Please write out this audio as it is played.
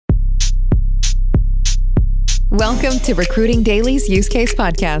Welcome to Recruiting Daily's Use Case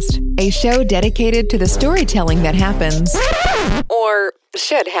Podcast, a show dedicated to the storytelling that happens, or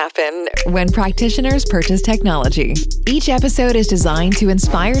should happen, when practitioners purchase technology. Each episode is designed to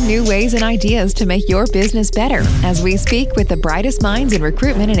inspire new ways and ideas to make your business better as we speak with the brightest minds in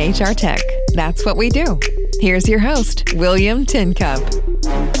recruitment and HR tech. That's what we do. Here's your host, William Tincup.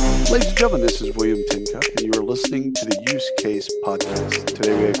 Ladies and gentlemen, this is William Tincup, and you are listening to the Use Case Podcast.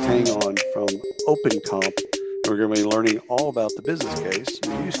 Today we have Thanh on from OpenComp. We're going to be learning all about the business case,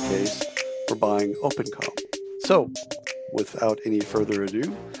 the use case for buying OpenComp. So, without any further ado,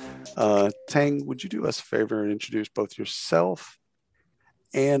 Thanh, would you do us a favor and introduce both yourself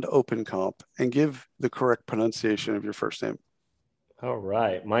and OpenComp and give the correct pronunciation of your first name? All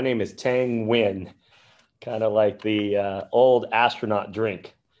right. My name is Thanh Nguyen, kind of like the old astronaut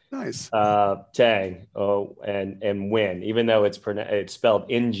drink. Nice. Thanh, and Nguyen, even though it's spelled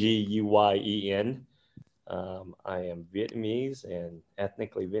Nguyen. I am Vietnamese and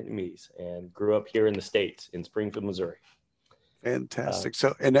ethnically Vietnamese and grew up here in the States in Springfield, Missouri. Fantastic.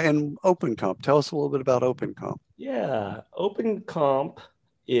 So, and OpenComp, tell us a little bit about OpenComp. Yeah, OpenComp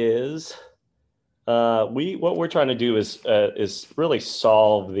is, what we're trying to do is really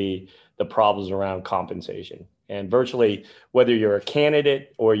solve the problems around compensation. And virtually, whether you're a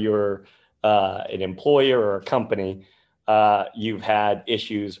candidate or you're an employer or a company, you've had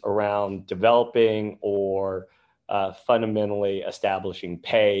issues around developing or fundamentally establishing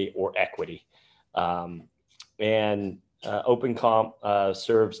pay or equity. And OpenComp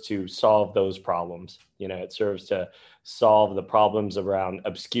serves to solve those problems. You know, it serves to solve the problems around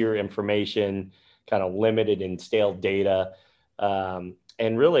obscure information, kind of limited and stale data,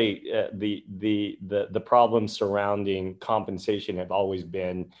 and really the problems surrounding compensation have always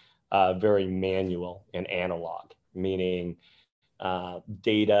been very manual and analog. Meaning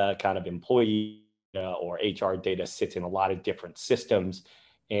data, kind of employee or HR data sits in a lot of different systems.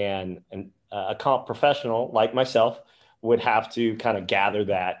 And a comp professional like myself would have to kind of gather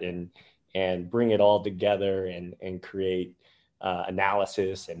that and bring it all together and create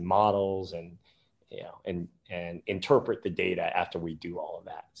analysis and models and interpret the data after we do all of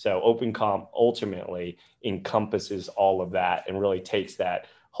that. So OpenComp ultimately encompasses all of that and really takes that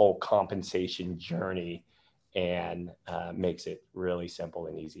whole compensation journey and makes it really simple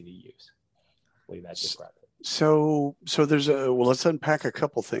and easy to use. Hopefully that describes it. So there's let's unpack a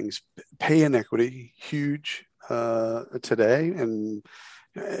couple things. Pay inequity, huge today, and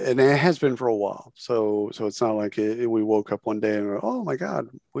it has been for a while. So it's not like we woke up one day and we're, oh my God,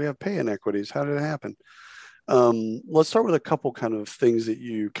 we have pay inequities. How did it happen? Let's start with a couple kind of things that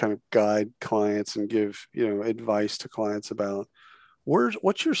you kind of guide clients and give advice to clients about.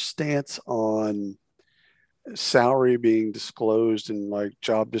 What's your stance on salary being disclosed in like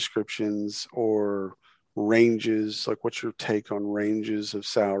job descriptions or ranges? Like, what's your take on ranges of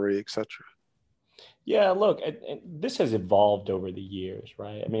salary, et cetera? Yeah, look, this has evolved over the years,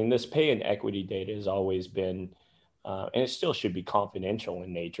 right? I mean, this pay and equity data has always been, and it still should be confidential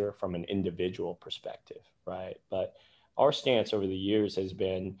in nature from an individual perspective, right? But our stance over the years has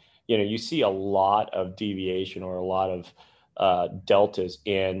been, you see a lot of deviation or a lot of deltas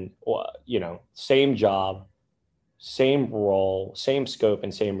in, same job, same role, same scope,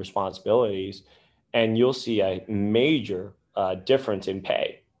 and same responsibilities, and you'll see a major difference in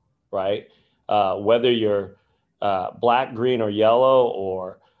pay, right? Whether you're black, green, or yellow,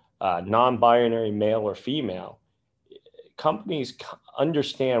 or non-binary male or female, companies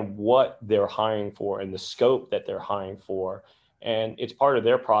understand what they're hiring for and the scope that they're hiring for, and it's part of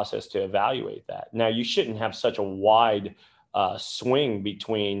their process to evaluate that. Now, you shouldn't have such a wide swing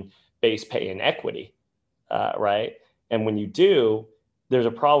between base pay and equity. Right. And when you do, there's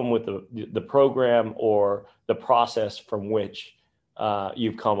a problem with the program or the process from which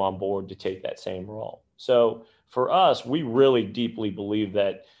you've come on board to take that same role. So for us, we really deeply believe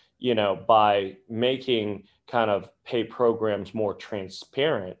that, by making kind of pay programs more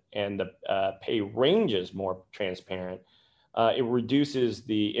transparent and the pay ranges more transparent, it reduces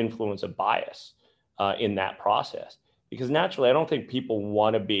the influence of bias in that process. Because naturally, I don't think people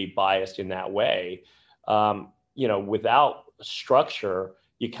want to be biased in that way. Without structure,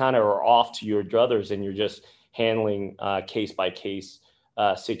 you kind of are off to your druthers and you're just handling case by case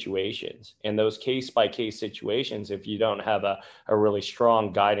situations. And those case by case situations, if you don't have a really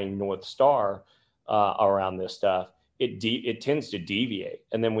strong guiding North Star around this stuff, it tends to deviate.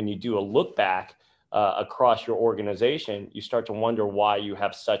 And then when you do a look back across your organization, you start to wonder why you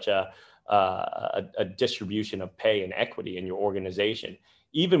have such a distribution of pay and equity in your organization,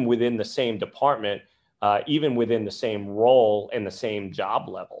 even within the same department, even within the same role and the same job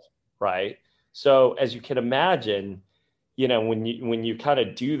level, right? So as you can imagine, when you kind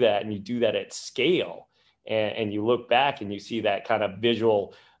of do that and you do that at scale, and you look back and you see that kind of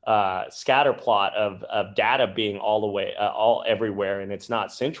visual scatter plot of data being all the way, all everywhere, and it's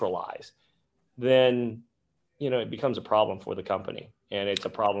not centralized, then, it becomes a problem for the company, and it's a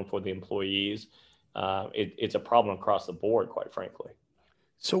problem for the employees. It's a problem across the board, quite frankly.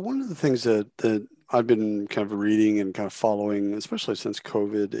 So one of the things that I've been kind of reading and kind of following, especially since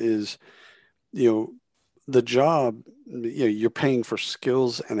COVID, is, the job, you're paying for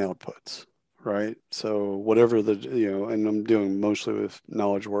skills and outputs, right? So whatever and I'm doing mostly with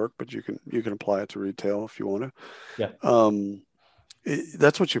knowledge work, but you can apply it to retail if you want to. Yeah.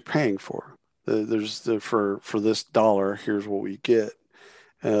 That's what you're paying for. For this dollar, here's what we get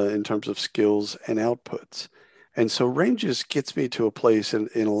in terms of skills and outputs. And so ranges gets me to a place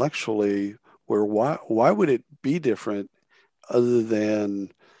intellectually where why would it be different other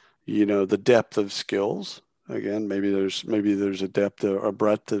than, the depth of skills? Again, maybe there's a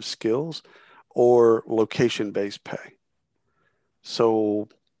breadth of skills or location-based pay. So,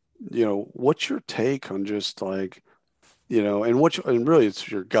 what's your take on just like, and really it's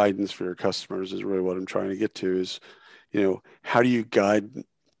your guidance for your customers is really what I'm trying to get to is, how do you guide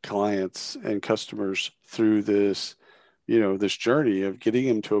clients and customers through this, this journey of getting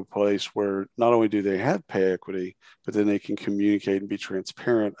them to a place where not only do they have pay equity, but then they can communicate and be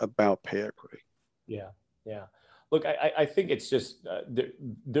transparent about pay equity. Yeah. Yeah. Look, I think it's just,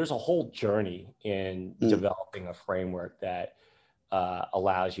 there's a whole journey in developing a framework that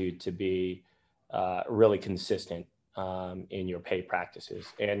allows you to be really consistent in your pay practices.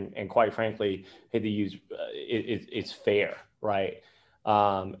 And quite frankly, it's fair, right?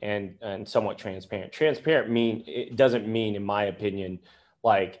 And somewhat transparent. It doesn't mean, in my opinion,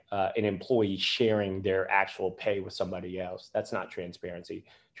 like an employee sharing their actual pay with somebody else. That's not transparency.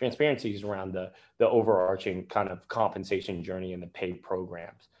 Transparency is around the overarching kind of compensation journey and the pay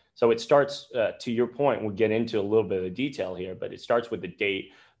programs. So it starts, to your point, we'll get into a little bit of the detail here, but it starts with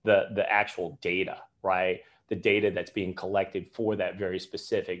the actual data, right? The data that's being collected for that very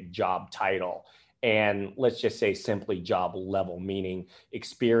specific job title. And let's just say simply job level, meaning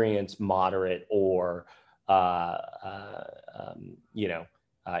experience, moderate, or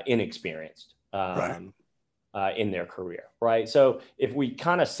inexperienced in their career, right? So if we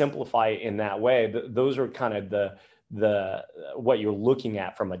kind of simplify it in that way, those are kind of the what you're looking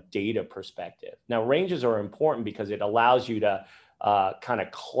at from a data perspective. Now, ranges are important because it allows you to kind of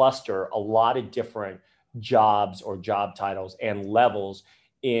cluster a lot of different jobs or job titles and levels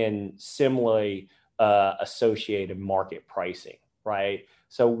in similarly associated market pricing, right?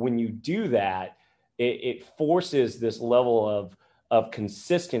 So when you do that, it forces this level of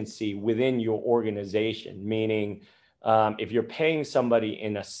consistency within your organization, meaning if you're paying somebody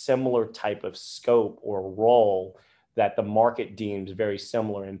in a similar type of scope or role that the market deems very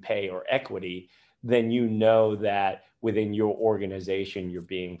similar in pay or equity, then you know that within your organization, you're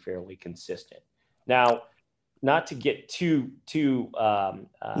being fairly consistent. Now, not to get too geek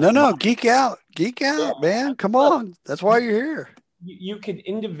out, man. Come on. That's why you're here. You could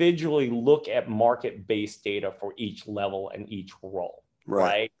individually look at market-based data for each level and each role,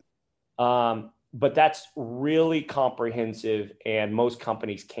 right? But that's really comprehensive, and most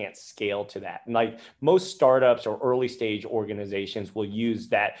companies can't scale to that. And like most startups or early stage organizations will use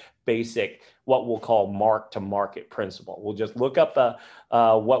that basic, what we'll call mark to market principle. We'll just look up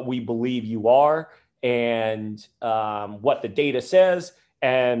what we believe you are and what the data says.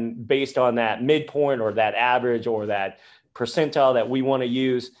 And based on that midpoint or that average or that percentile that we want to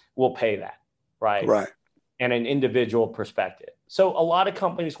use, we'll pay that, right? Right. And an individual perspective. So a lot of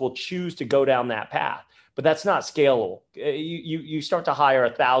companies will choose to go down that path, but that's not scalable. You start to hire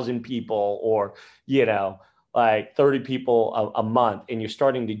 1,000 people or, like 30 people a month, and you're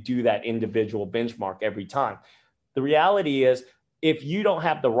starting to do that individual benchmark every time. The reality is, if you don't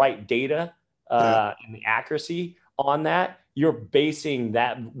have the right data and the accuracy on that, you're basing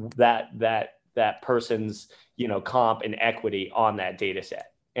that person's, comp and equity on that data set.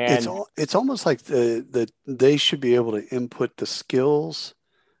 And it's almost like they should be able to input the skills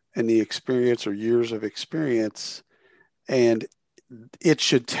and the experience or years of experience, and it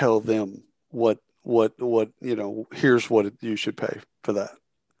should tell them what here's what you should pay for that.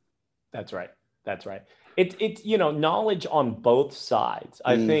 That's right. It's knowledge on both sides.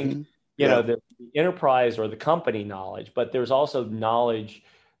 I think the enterprise or the company knowledge, but there's also knowledge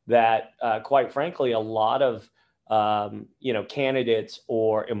that quite frankly a lot of candidates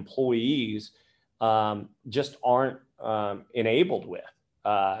or employees just aren't enabled with,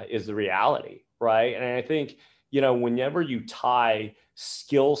 is the reality, right? And I think, whenever you tie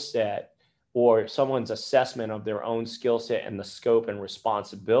skill set or someone's assessment of their own skill set and the scope and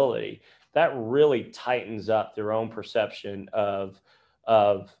responsibility, that really tightens up their own perception of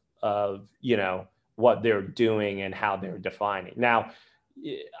what they're doing and how they're defining. Now,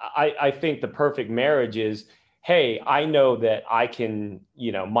 I think the perfect marriage is, hey, I know that I can,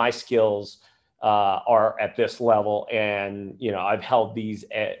 my skills are at this level, and I've held these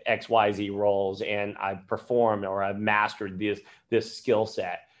XYZ roles, and I've performed or I've mastered this skill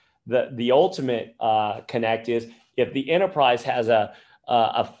set. The ultimate connect is if the enterprise has a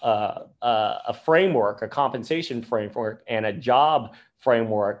framework, a compensation framework, and a job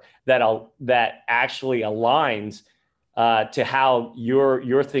framework that actually aligns to how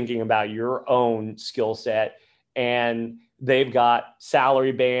you're thinking about your own skill set, and they've got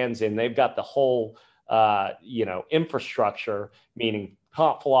salary bands and they've got the whole infrastructure, meaning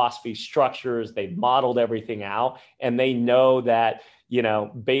comp philosophy, structures. They've modeled everything out, and they know that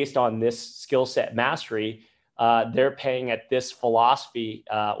based on this skill set mastery, they're paying at this philosophy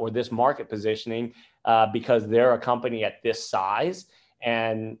or this market positioning because they're a company at this size.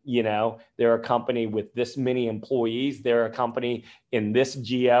 And, they're a company with this many employees, they're a company in this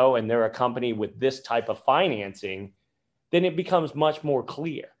geo, and they're a company with this type of financing, then it becomes much more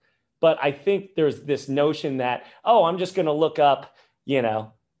clear. But I think there's this notion that, I'm just going to look up,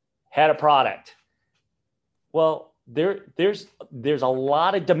 head of product. Well, there's a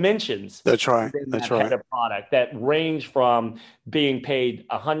lot of dimensions. That's right. That's right. Head of product that range from being paid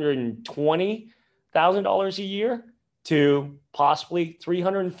 $120,000 a year to possibly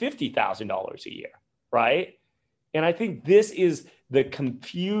 $350,000 a year, right? And I think this is the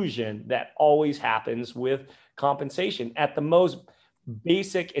confusion that always happens with compensation at the most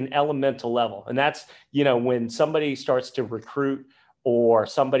basic and elemental level. And that's, when somebody starts to recruit or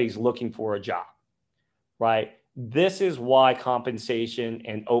somebody's looking for a job, right? This is why compensation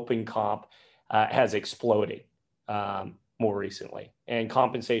and OpenComp has exploded more recently, and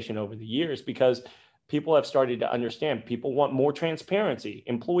compensation over the years, because people have started to understand. People want more transparency.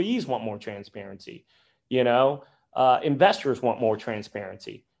 Employees want more transparency. Investors want more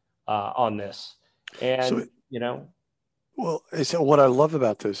transparency on this. And, Well, so what I love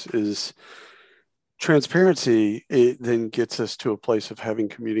about this is transparency. It then gets us to a place of having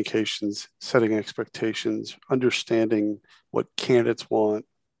communications, setting expectations, understanding what candidates want,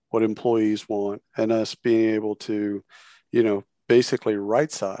 what employees want, and us being able to, basically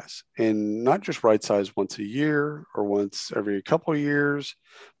right size, and not just right size once a year or once every couple of years,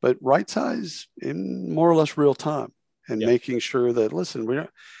 but right size in more or less real time, and making sure that, listen,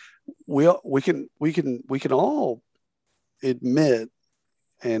 we can all admit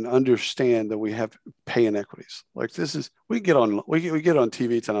and understand that we have pay inequities. Like we get on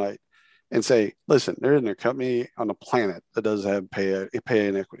TV tonight and say, listen, there isn't a company on the planet that doesn't have pay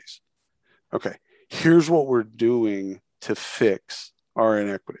inequities. Okay, here's what we're doing to fix our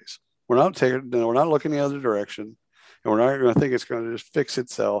inequities. We're not looking the other direction, and we're not going to think it's going to just fix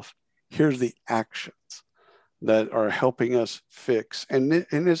itself. Here's the actions that are helping us fix, and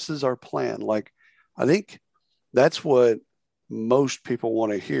this is our plan. Like, I think that's what most people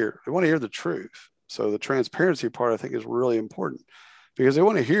want to hear. They want to hear the truth. So the transparency part, I think, is really important, because they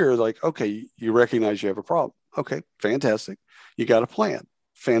want to hear, like, okay, you recognize you have a problem. Okay, fantastic. You got a plan.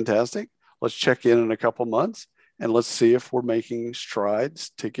 Fantastic. Let's check in a couple months, and let's see if we're making strides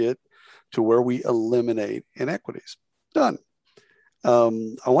to get to where we eliminate inequities. Done. I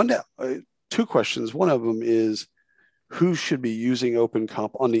wanted two questions. One of them is, who should be using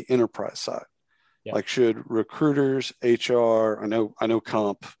OpenComp on the enterprise side? Yeah. Like, should recruiters, HR, I know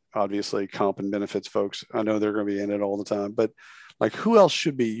comp, obviously comp and benefits folks, I know they're going to be in it all the time, but like, who else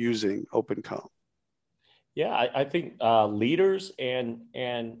should be using OpenComp? Yeah, I think leaders and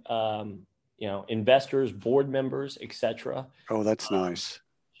investors, board members, etc. Oh, that's nice.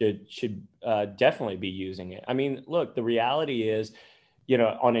 Should definitely be using it. I mean, look, the reality is,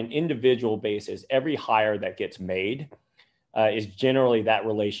 on an individual basis, every hire that gets made is generally, that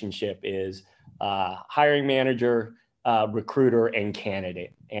relationship is hiring manager, recruiter, and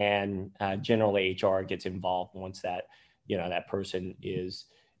candidate, and generally HR gets involved once that that person is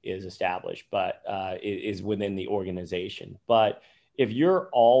established, but is within the organization. But if you're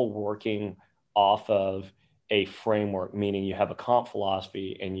all working off of a framework, meaning you have a comp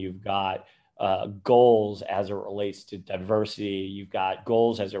philosophy and you've got goals as it relates to diversity, you've got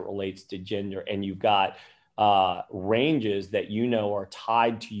goals as it relates to gender, and you've got ranges that are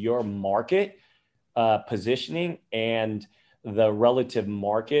tied to your market positioning and the relative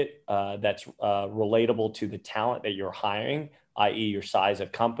market that's relatable to the talent that you're hiring, i.e. your size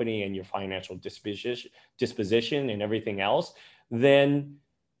of company and your financial disposition and everything else, then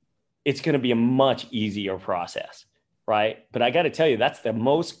it's going to be a much easier process, right? But I got to tell you, that's the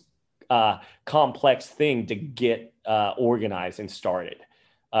most complex thing to get organized and started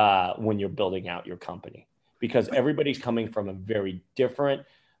when you're building out your company, because everybody's coming from a very different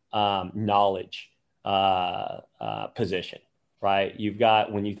knowledge position, right? You've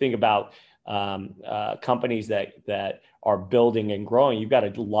got, when you think about companies that are building and growing, you've got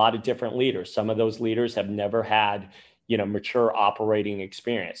a lot of different leaders. Some of those leaders have never had, mature operating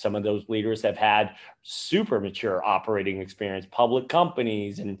experience. Some of those leaders have had super mature operating experience, public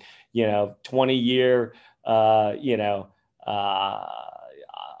companies, and 20-year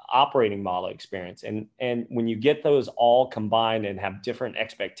operating model experience. And when you get those all combined and have different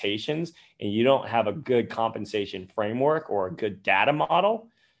expectations, and you don't have a good compensation framework or a good data model,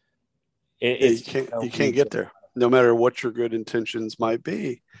 you can't get there. No matter what your good intentions might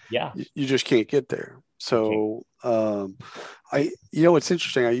be, you just can't get there. So it's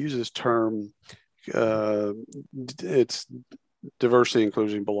interesting. I use this term. It's diversity,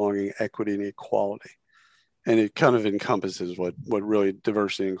 inclusion, belonging, equity, and equality. And it kind of encompasses what really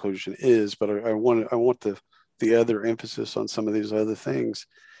diversity and inclusion is. But I want the other emphasis on some of these other things.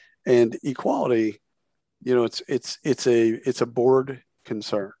 And equality, it's a board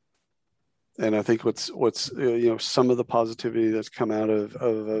concern. And I think what's some of the positivity that's come out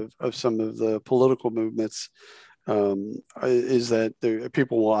of some of the political movements is that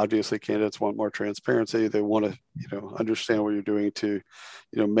people will obviously, candidates want more transparency. They want to understand what you're doing to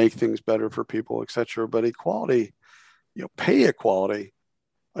make things better for people, et cetera. But equality, pay equality,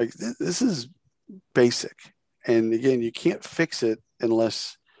 like this is basic. And again, you can't fix it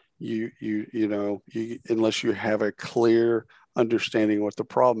unless unless you have a clear understanding what the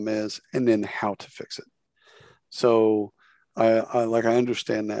problem is and then how to fix it. So I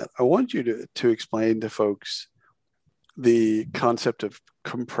understand that. I want you to explain to folks the concept of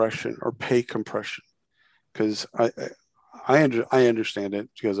compression or pay compression, because I understand it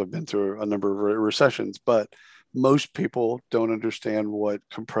because I've been through a number of recessions, but most people don't understand what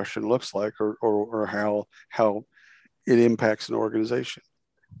compression looks like or how it impacts an organization.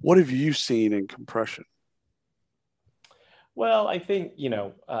 What have you seen in compression? Well, I think,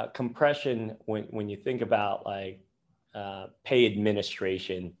 compression, when you think about pay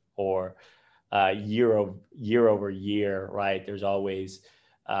administration or year over year, right? There's always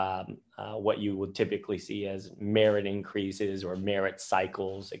what you would typically see as merit increases or merit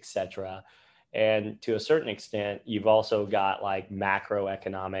cycles, et cetera. And to a certain extent, you've also got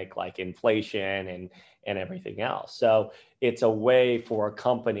macroeconomic, inflation and everything else. So it's a way for a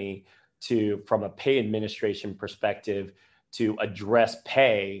company to, from a pay administration perspective, to address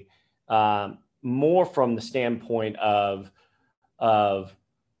pay more from the standpoint of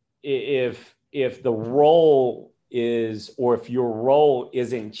if the role is, or if your role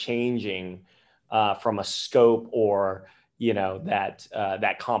isn't changing from a scope or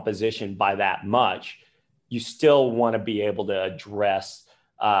that composition by that much, you still want to be able to address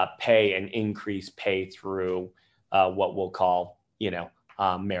pay and increase pay through what we'll call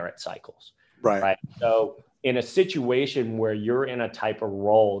merit cycles. Right. So in a situation where you're in a type of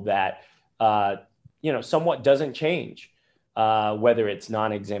role that somewhat doesn't change, whether it's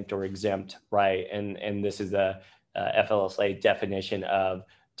non-exempt or exempt, right? And this is the FLSA definition of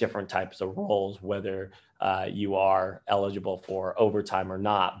different types of roles, whether you are eligible for overtime or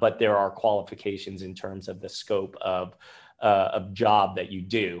not. But there are qualifications in terms of the scope of job that you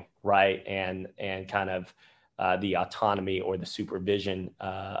do, right? And kind of the autonomy or the supervision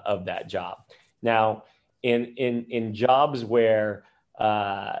of that job. Now, in jobs where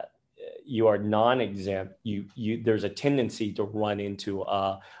you are non-exempt, there's a tendency to run into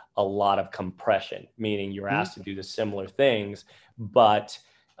a lot of compression, meaning you're asked to do the similar things, but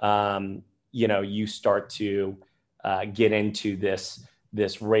you start to get into this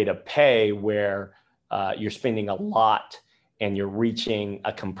rate of pay where you're spending a lot and you're reaching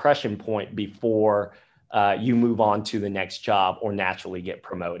a compression point before you move on to the next job or naturally get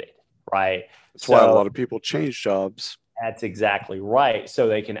promoted, right? That's why a lot of people change jobs. That's exactly right. So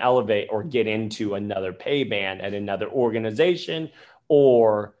they can elevate or get into another pay band at another organization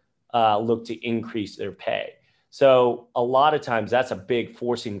or look to increase their pay. So a lot of times that's a big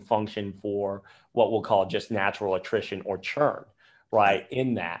forcing function for what we'll call just natural attrition or churn, right?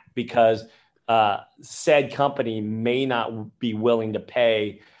 In that, because said company may not be willing to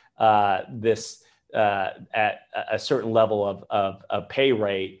pay this at a certain level of pay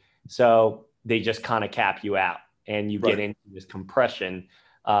rate. So they just kind of cap you out and you get into this compression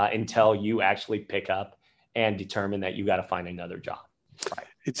until you actually pick up and determine that you got to find another job. Right.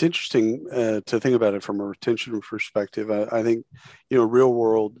 It's interesting to think about it from a retention perspective. I think, real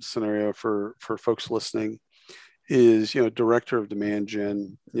world scenario for folks listening is, director of demand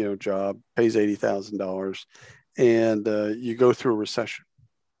gen, job pays $80,000, and you go through a recession.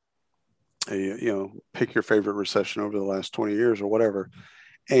 Pick your favorite recession over the last 20 years or whatever,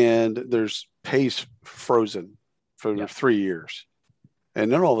 and there's pays frozen for 3 years,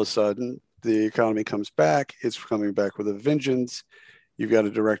 and then all of a sudden the economy comes back. It's coming back with a vengeance. You've got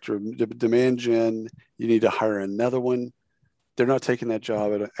a director of demand gen. You need to hire another one. They're not taking that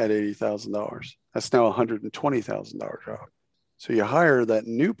job at $80,000. That's now a $120,000 job. So you hire that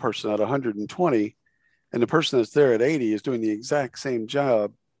new person at 120, and the person that's there at 80 is doing the exact same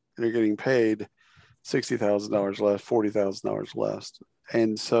job, and they're getting paid $60,000 less, $40,000 less.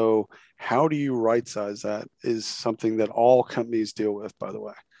 And so how do you right size that is something that all companies deal with, by the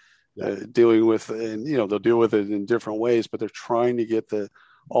way. Dealing with, and they'll deal with it in different ways, but they're trying to get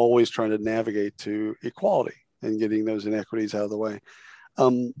always trying to navigate to equality and getting those inequities out of the way.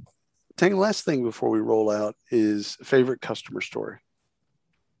 Tang, last thing before we roll out is favorite customer story.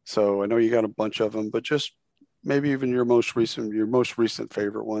 So I know you got a bunch of them, but just maybe even your most recent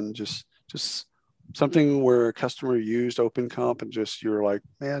favorite one, just something where a customer used OpenComp and just you're like,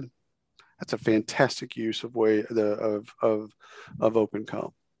 man, that's a fantastic use of OpenComp.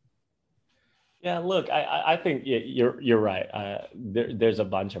 Yeah, look, I think you're right. There's a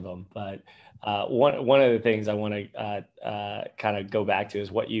bunch of them, but one of the things I want to kind of go back to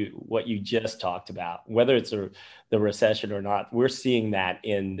is what you just talked about. Whether it's the recession or not, we're seeing that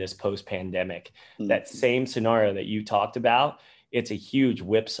in this post-pandemic. Mm-hmm. That same scenario that you talked about, it's a huge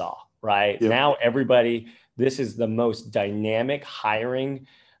whipsaw, right? Yep. Now this is the most dynamic hiring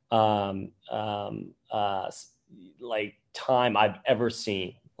like time I've ever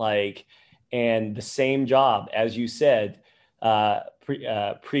seen. And the same job, as you said,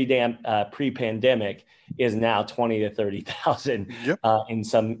 pre-pandemic is now 20 to 30,000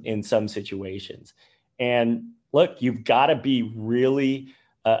 in some situations. And look, you've got to be really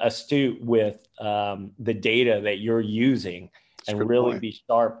astute with the data that you're using. That's and really point. Be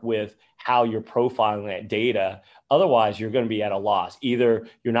sharp with how you're profiling that data. Otherwise, you're going to be at a loss. Either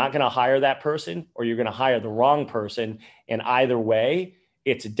you're not going to hire that person or you're going to hire the wrong person. And either way,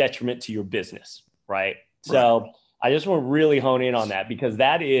 it's a detriment to your business, right? So I just want to really hone in on that because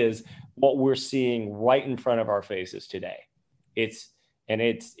that is what we're seeing right in front of our faces today. And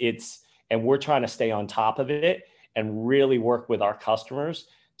we're trying to stay on top of it and really work with our customers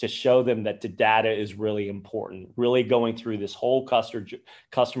to show them that the data is really important, really going through this whole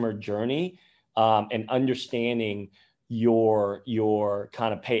customer journey and understanding your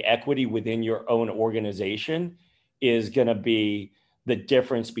kind of pay equity within your own organization is going to be the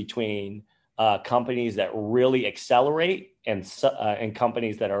difference between companies that really accelerate and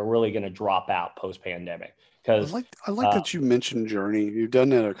companies that are really going to drop out post-pandemic. Because I like that you mentioned journey. You've done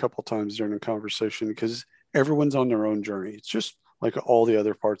that a couple of times during the conversation because everyone's on their own journey. It's just like all the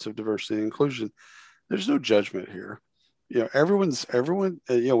other parts of diversity and inclusion. There's no judgment here. Everyone.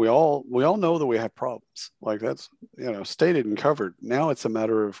 We all know that we have problems. Like that's stated and covered. Now it's a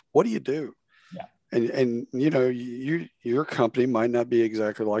matter of what do you do. And your company might not be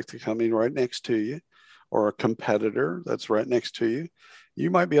exactly like the company right next to you or a competitor that's right next to you. You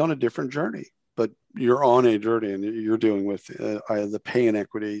might be on a different journey, but you're on a journey and you're dealing with the pay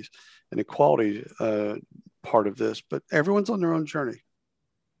inequities and equality part of this, but everyone's on their own journey.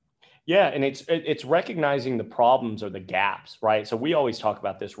 Yeah, and it's recognizing the problems or the gaps, right? So we always talk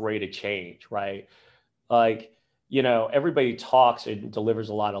about this rate of change, right? Everybody talks and delivers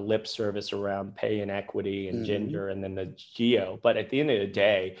a lot of lip service around pay inequity and gender and then the geo. But at the end of the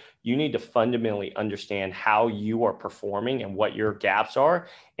day, you need to fundamentally understand how you are performing and what your gaps are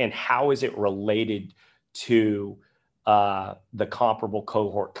and how is it related to the comparable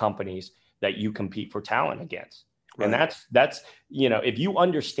cohort companies that you compete for talent against. Right. And that's if you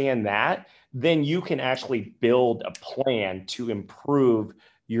understand that, then you can actually build a plan to improve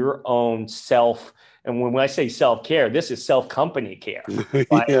your own self. And when I say self-care, this is self-company care.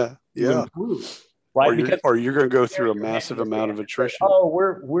 Yeah. Improve, right? Or you're going to go through a massive amount of attrition. Oh,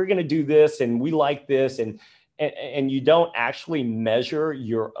 we're going to do this and we like this. And you don't actually measure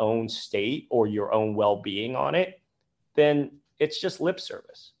your own state or your own well-being on it, then it's just lip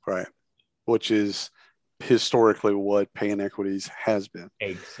service. Right. Which is historically what pay inequities has been.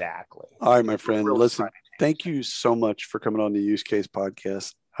 Exactly. All right, my friend. Listen, thank you so much for coming on the Use Case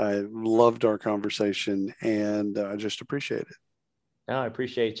Podcast. I loved our conversation and I just appreciate it. No, I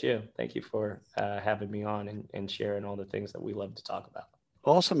appreciate you. Thank you for having me on and sharing all the things that we love to talk about.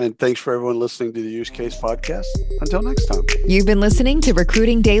 Awesome. And thanks for everyone listening to the Use Case Podcast. Until next time. You've been listening to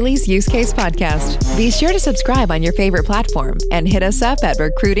Recruiting Daily's Use Case Podcast. Be sure to subscribe on your favorite platform and hit us up at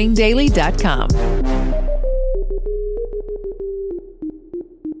recruitingdaily.com.